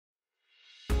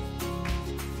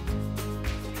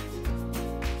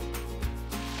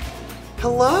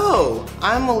Hello,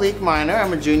 I'm Malik Minor.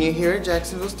 I'm a junior here at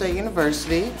Jacksonville State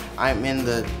University. I'm in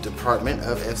the Department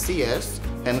of FCS,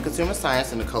 and Consumer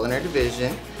Science in the Culinary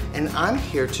Division, and I'm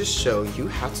here to show you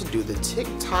how to do the Tik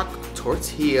Tok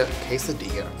Tortilla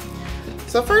Quesadilla.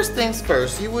 So first things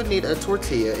first, you would need a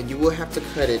tortilla, and you will have to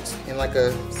cut it in like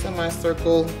a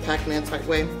semicircle, Pac-Man type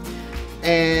way.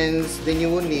 And then you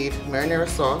will need marinara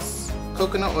sauce,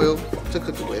 coconut oil to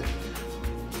cook it with,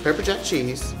 pepper jack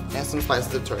cheese, and some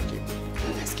slices of turkey.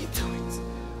 Let's get to it.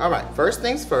 All right, first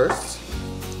things first,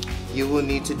 you will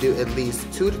need to do at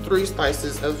least 2 to 3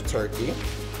 slices of turkey.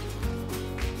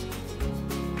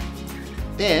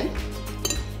 Then,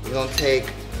 you're gonna take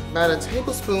about a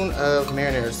tablespoon of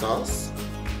marinara sauce.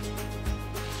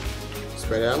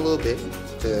 Spread it out a little bit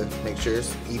to make sure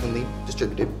it's evenly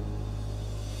distributed.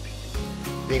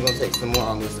 Then you're gonna take some more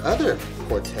on this other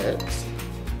quartet.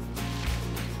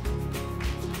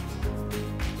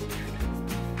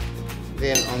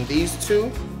 Then on these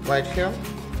two right here,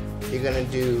 you're gonna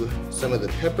do some of the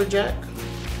pepper jack.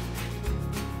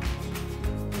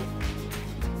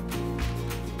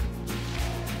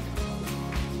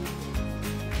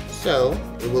 So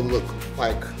it will look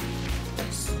like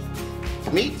this: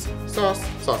 meat, sauce,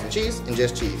 sauce and cheese, and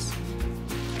just cheese.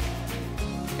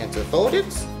 And to fold it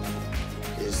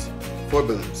is 4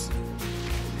 booms.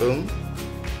 Boom,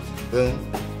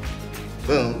 boom,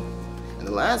 boom, and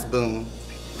the last boom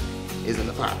is in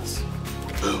the pot.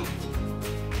 Boom.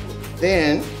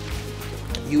 Then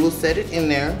you will set it in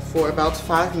there for about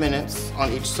 5 minutes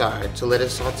on each side to let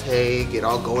it saute, get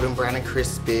all golden brown and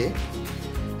crispy.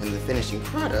 And the finishing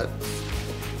product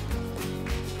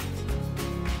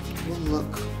will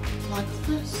look like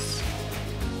this.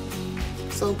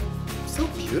 So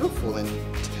beautiful in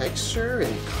texture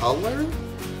and color.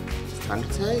 It's time to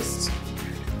taste.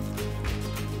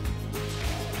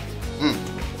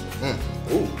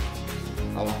 Ooh.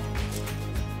 Hold on.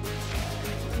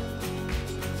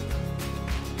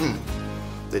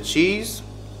 The cheese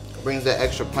brings that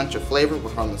extra punch of flavor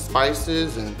from the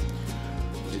spices, and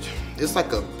it's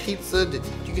like a pizza that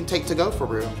you can take to go for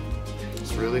real.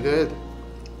 It's really good.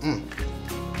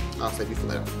 I'll save you for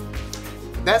that.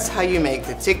 That's how you make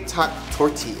the Tik Tok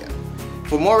tortilla.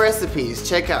 For more recipes,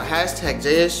 check out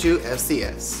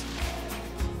 #JSUFCS.